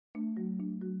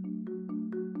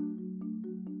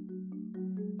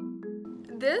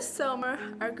This summer,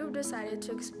 our group decided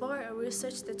to explore and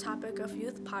research the topic of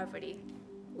youth poverty.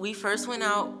 We first went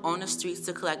out on the streets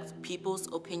to collect people's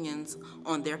opinions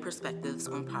on their perspectives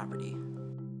on poverty.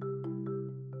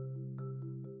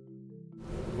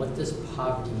 What does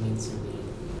poverty mean to me?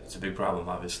 It's a big problem,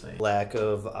 obviously. Lack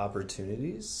of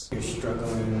opportunities. You're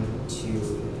struggling to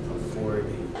afford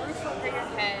roof over your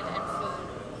head and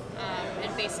food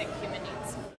and basic human needs.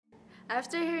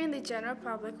 After hearing the general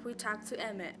public, we talked to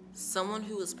Emmett, someone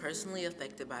who was personally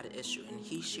affected by the issue, and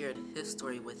he shared his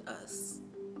story with us.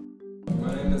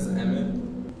 My name is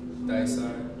Emmett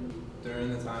Dysar.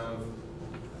 During the time of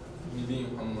me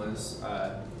being homeless,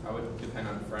 I would depend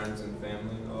on friends and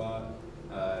family a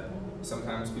lot.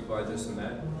 Sometimes people I just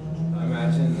met.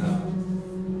 Imagine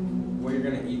what you're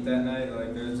gonna eat that night.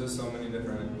 Like, there's just so many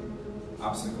different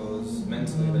obstacles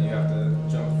mentally that you have to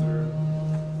jump through.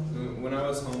 When I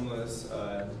was homeless,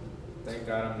 thank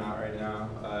God I'm not right now.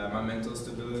 My mental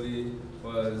stability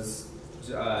was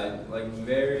like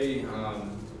very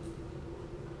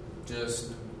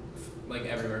just like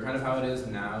everywhere, kind of how it is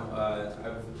now.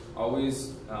 I've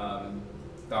always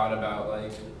thought about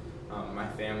like my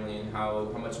family and how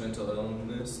much mental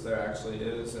illness there actually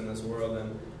is in this world,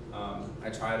 and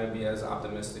I try to be as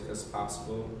optimistic as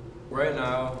possible. Right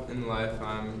now in life,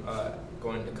 I'm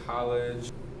going to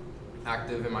college,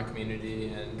 active in my community,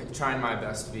 and trying my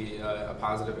best to be a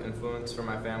positive influence for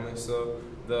my family. So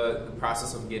the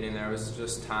process of getting there was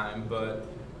just time, but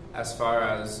as far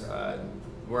as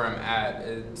where I'm at,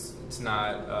 it's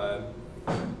not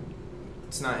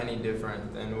any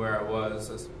different than where I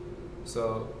was.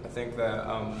 So I think that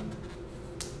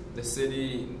the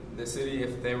city,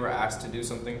 if they were asked to do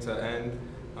something to end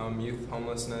youth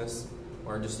homelessness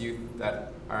or just youth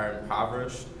that are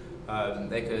impoverished,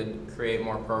 they could create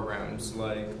more programs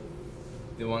like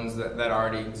the ones that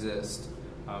already exist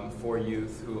for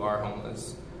youth who are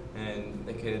homeless, and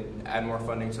they could add more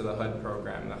funding to the HUD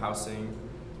program, the Housing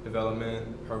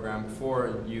Development Program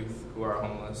for youth who are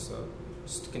homeless. So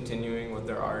just continuing what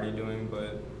they're already doing,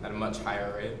 but at a much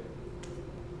higher rate.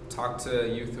 Talk to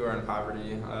youth who are in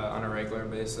poverty on a regular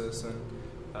basis,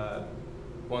 and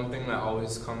one thing that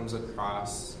always comes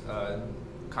across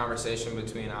conversation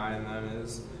between I and them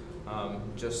is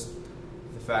just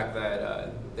the fact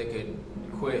that they could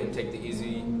quit and take the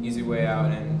easy way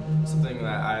out. And something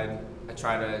that I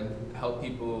try to help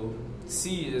people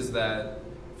see is that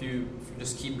if you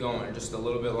just keep going just a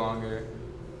little bit longer,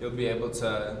 you'll be able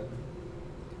to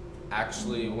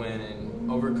actually win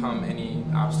and overcome any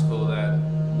obstacle that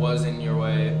was in your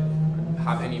way, or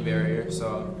have any barrier.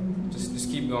 So just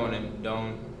keep going and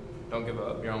don't give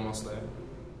up. You're almost there.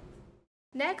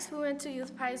 Next, we went to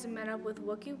YouthPrise and met up with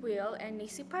Wookie Wheel and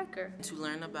Nisi Parker to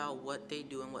learn about what they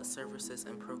do and what services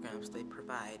and programs they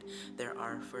provide there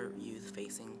are for youth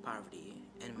facing poverty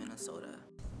in Minnesota.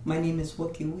 My name is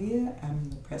Wookie Wheel. I'm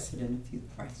the president of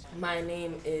YouthPrise. My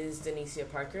name is Denicia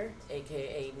Parker,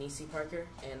 aka Nisi Parker,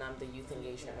 and I'm the youth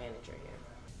engagement manager here.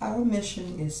 Our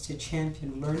mission is to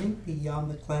champion learning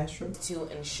beyond the classroom, to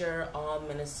ensure all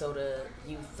Minnesota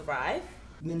youth thrive.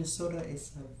 Minnesota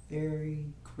is a very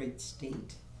great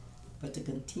state, but to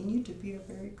continue to be a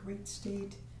very great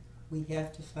state, we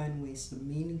have to find ways to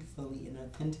meaningfully and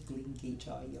authentically engage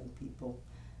our young people.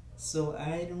 So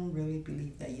I don't really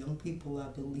believe that young people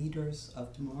are the leaders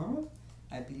of tomorrow.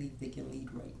 I believe they can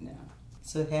lead right now.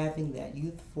 So having that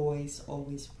youth voice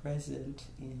always present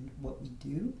in what we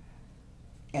do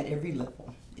at every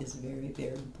level is very,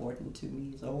 very important to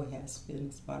me. It always has been.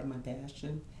 It's part of my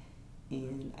passion.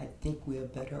 And I think we're a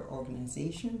better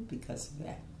organization because of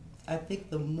that. I think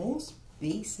the most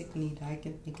basic need I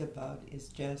can think about is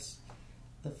just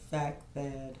the fact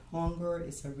that hunger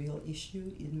is a real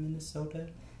issue in Minnesota.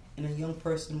 And a young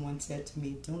person once said to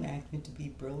me, "Don't ask me to be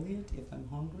brilliant if I'm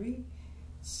hungry."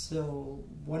 So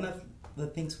one of the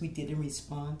things we did in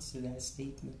response to that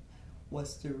statement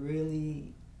was to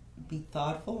really be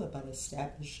thoughtful about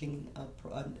establishing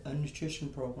a nutrition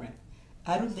program.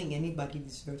 I don't think anybody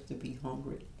deserves to be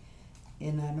hungry,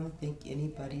 and I don't think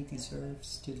anybody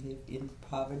deserves to live in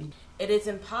poverty. It is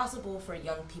impossible for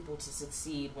young people to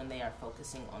succeed when they are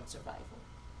focusing on survival.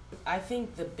 I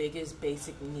think the biggest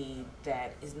basic need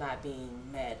that is not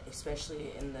being met,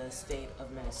 especially in the state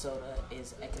of Minnesota,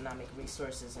 is economic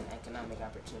resources and economic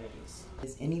opportunities.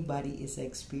 As anybody is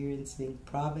experiencing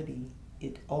poverty,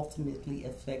 it ultimately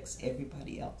affects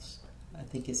everybody else. I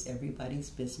think it's everybody's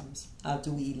business. How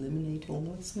do we eliminate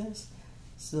homelessness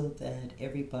so that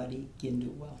everybody can do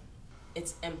well?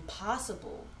 It's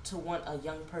impossible to want a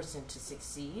young person to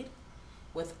succeed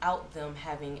without them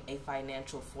having a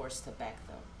financial force to back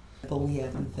them. But we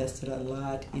have invested a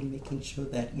lot in making sure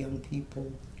that young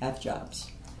people have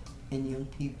jobs and young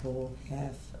people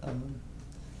have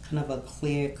kind of a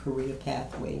clear career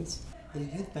pathways. The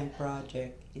Youth Bank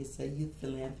Project is a youth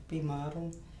philanthropy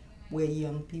model where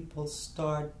young people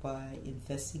start by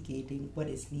investigating what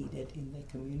is needed in their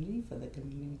community for the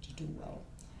community to do well.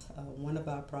 One of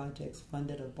our projects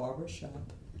funded a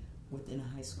barbershop within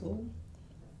a high school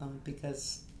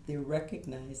because they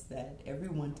recognize that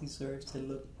everyone deserves to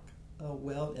look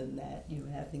well in that.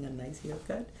 Having a nice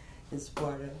haircut is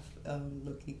part of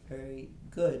looking very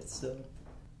good. So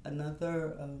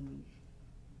another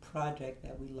project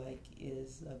that we like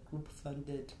is a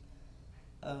group-funded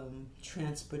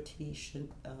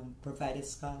transportation provided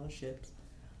scholarships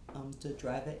to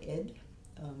driver ed,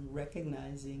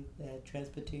 recognizing that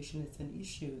transportation is an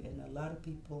issue and a lot of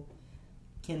people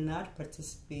cannot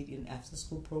participate in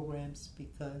after-school programs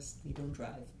because they don't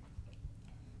drive.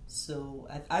 So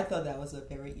I thought that was a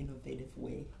very innovative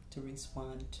way to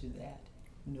respond to that,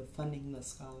 funding the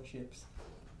scholarships.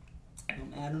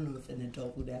 I don't know if an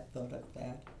adult would have thought of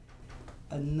that.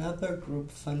 Another group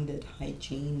funded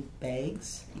hygiene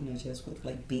bags, just with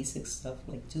like basic stuff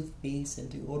like toothpaste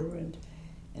and deodorant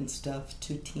and stuff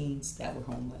to teens that were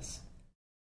homeless.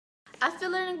 After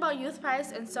learning about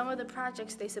YouthPrise and some of the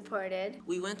projects they supported,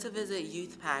 We went to visit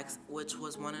YouthPacks, which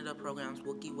was one of the programs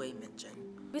Wookie Way mentioned.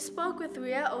 we spoke with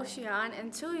Ria Ocean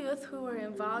and 2 youth who were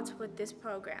involved with this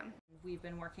program. We've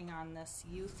been working on this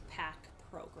YouthPack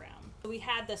program. We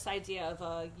had this idea of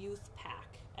a youth pack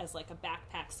as like a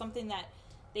backpack, something that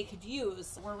they could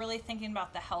use. We're really thinking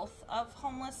about the health of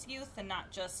homeless youth and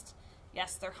not just,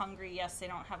 yes, they're hungry, yes, they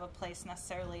don't have a place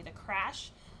necessarily to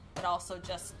crash, but also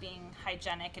just being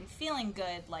hygienic and feeling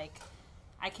good, like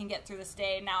I can get through this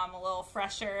day, now I'm a little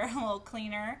fresher, a little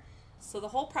cleaner. So the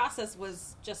whole process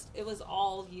was it was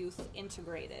all youth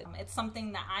integrated. It's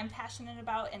something that I'm passionate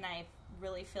about, and I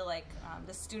really feel like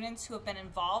the students who have been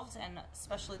involved, and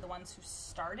especially the ones who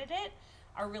started it,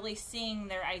 are really seeing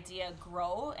their idea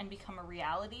grow and become a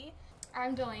reality.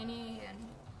 I'm Delaney, and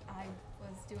I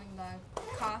was doing the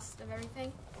cost of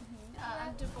everything.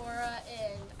 I'm Deborah,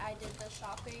 and I did the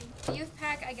shopping. The youth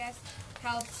pack, I guess,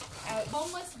 helps out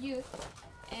homeless youth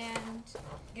and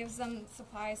gives them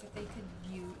supplies that they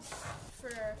could use.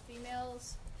 For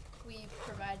females, we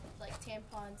provide like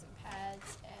tampons and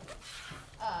pads,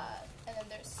 and then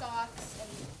there's socks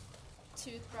and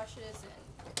toothbrushes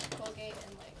and Colgate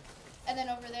and then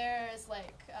over there is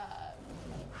like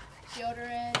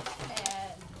deodorant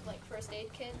and like first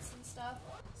aid kits and stuff.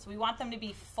 So we want them to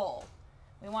be full.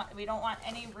 We don't want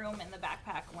any room in the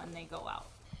backpack when they go out.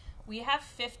 We have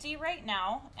 50 right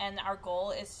now, and our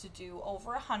goal is to do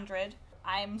over 100.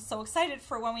 I'm so excited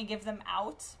for when we give them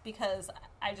out because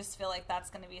I just feel like that's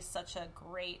going to be such a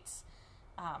great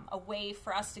a way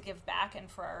for us to give back, and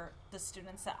for the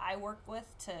students that I work with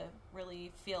to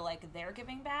really feel like they're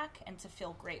giving back and to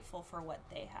feel grateful for what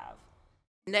they have.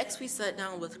 Next, we sat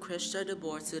down with Krista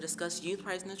DeBoer to discuss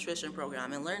YouthPrise Nutrition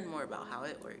Program and learn more about how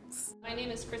it works. My name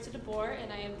is Krista DeBoer,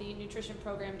 and I am the Nutrition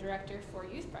Program Director for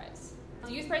YouthPrise. The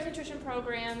YouthPrise Nutrition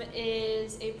Program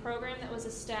is a program that was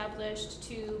established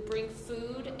to bring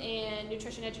food and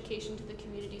nutrition education to the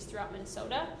communities throughout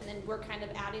Minnesota. And then we're kind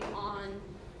of adding on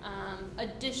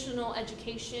additional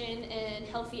education and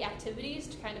healthy activities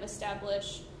to kind of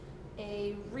establish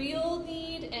a real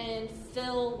need and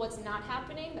fill what's not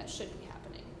happening that should be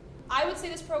happening. I would say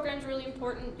this program is really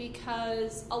important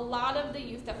because a lot of the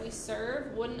youth that we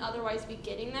serve wouldn't otherwise be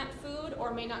getting that food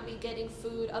or may not be getting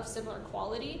food of similar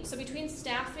quality. So between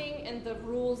staffing and the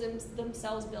rules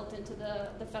themselves built into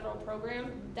the federal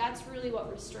program, that's really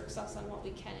what restricts us on what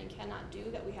we can and cannot do,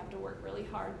 that we have to work really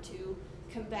hard to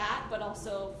combat, but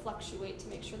also fluctuate to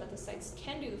make sure that the sites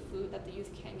can do the food, that the youth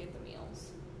can get the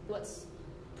meals. What's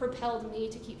propelled me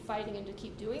to keep fighting and to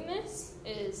keep doing this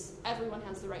is everyone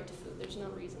has the right to food. There's no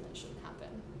reason that it shouldn't happen.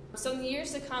 So in the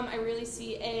years to come, I really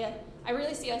see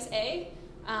us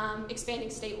expanding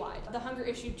statewide. The hunger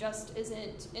issue just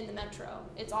isn't in the metro.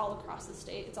 It's all across the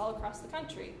state. It's all across the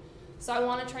country. So I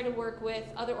want to try to work with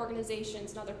other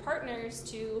organizations and other partners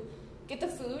to get the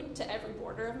food to every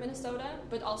border of Minnesota,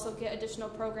 but also get additional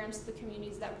programs to the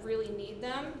communities that really need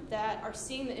them, that are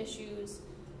seeing the issues,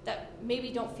 that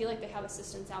maybe don't feel like they have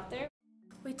assistance out there.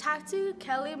 We talked to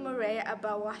Kelly Murray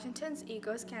about Washington's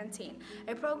Eagles Canteen,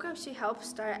 a program she helped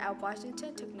start at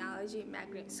Washington Technology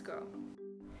Magnet School.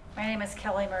 My name is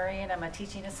Kelly Murray, and I'm a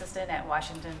teaching assistant at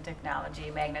Washington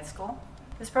Technology Magnet School.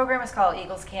 This program is called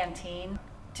Eagles Canteen.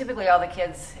 Typically all the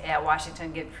kids at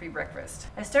Washington get free breakfast.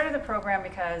 I started the program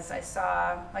because I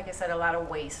saw, like I said, a lot of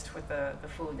waste with the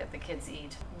food that the kids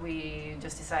eat. We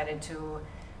just decided to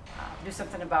do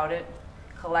something about it,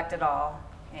 collect it all,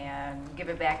 and give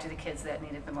it back to the kids that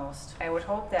need it the most. I would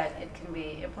hope that it can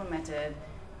be implemented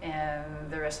in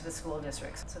the rest of the school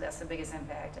districts. So that's the biggest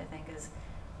impact, I think, is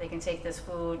they can take this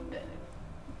food,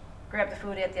 grab the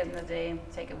food at the end of the day,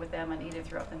 take it with them, and eat it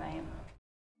throughout the night.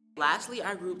 Lastly,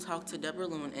 our group talked to Deborah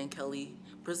Loon and Kelly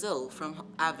Brazil from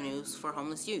Avenues for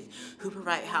Homeless Youth, who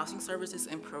provide housing services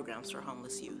and programs for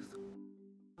homeless youth.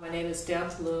 My name is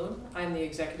Deb Loon. I'm the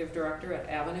Executive Director at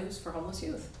Avenues for Homeless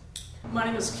Youth. My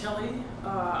name is Kelly.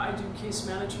 I do case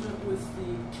management with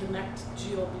the Connect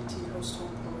GLBT Host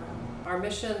Home Program. Our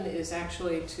mission is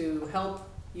actually to help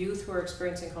youth who are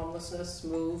experiencing homelessness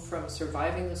move from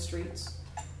surviving the streets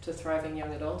to thriving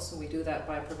young adults, and we do that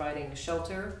by providing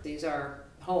shelter. These are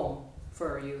home for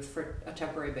our youth for a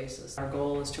temporary basis. Our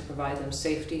goal is to provide them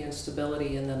safety and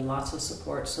stability and then lots of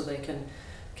support so they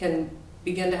can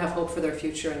begin to have hope for their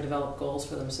future and develop goals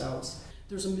for themselves.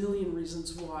 There's a million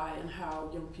reasons why and how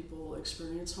young people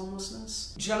experience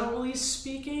homelessness. Generally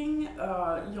speaking,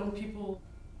 young people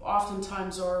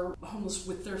oftentimes are homeless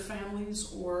with their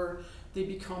families, or they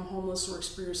become homeless or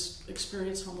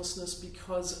experience homelessness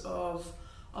because of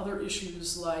other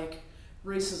issues like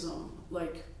racism,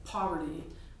 like poverty,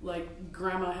 like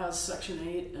grandma has Section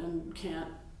 8 and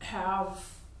can't have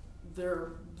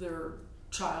their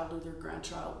child or their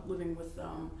grandchild living with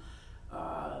them.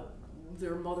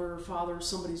 Their mother or father,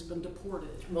 somebody's been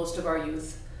deported. Most of our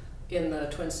youth in the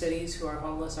Twin Cities who are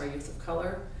homeless are youth of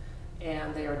color,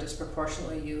 and they are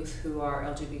disproportionately youth who are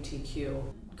LGBTQ.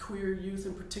 Queer youth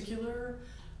in particular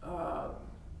are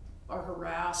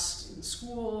harassed in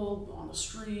school, on the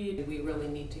street. We really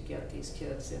need to get these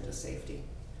kids into safety.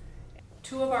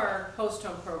 Two of our host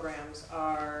home programs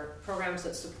are programs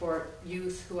that support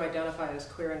youth who identify as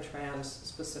queer and trans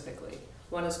specifically.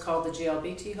 One is called the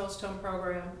GLBT Host Home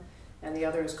Program, and the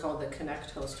other is called the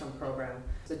Connect Host Home Program.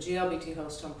 The GLBT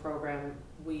Host Home Program,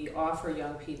 we offer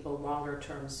young people longer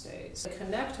term stays. The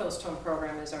Connect Host Home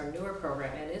Program is our newer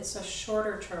program, and it's a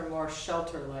shorter term, more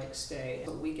shelter-like stay.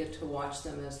 We get to watch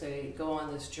them as they go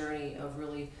on this journey of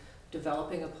really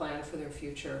developing a plan for their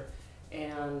future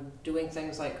and doing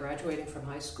things like graduating from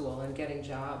high school and getting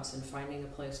jobs and finding a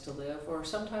place to live, or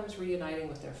sometimes reuniting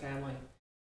with their family.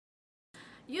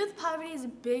 Youth poverty is a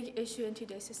big issue in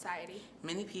today's society.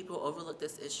 Many people overlook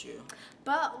this issue,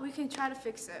 but we can try to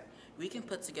fix it. We can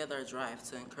put together a drive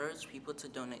to encourage people to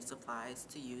donate supplies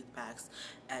to YouthPacks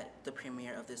at the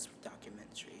premiere of this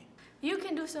documentary. You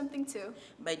can do something too.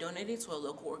 By donating to a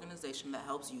local organization that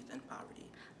helps youth in poverty.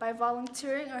 By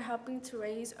volunteering or helping to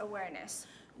raise awareness.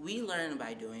 We learn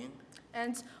by doing.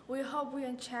 And we hope we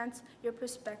enhance your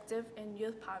perspective in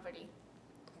youth poverty.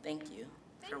 Thank you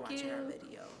for watching our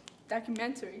video.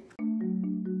 Documentary.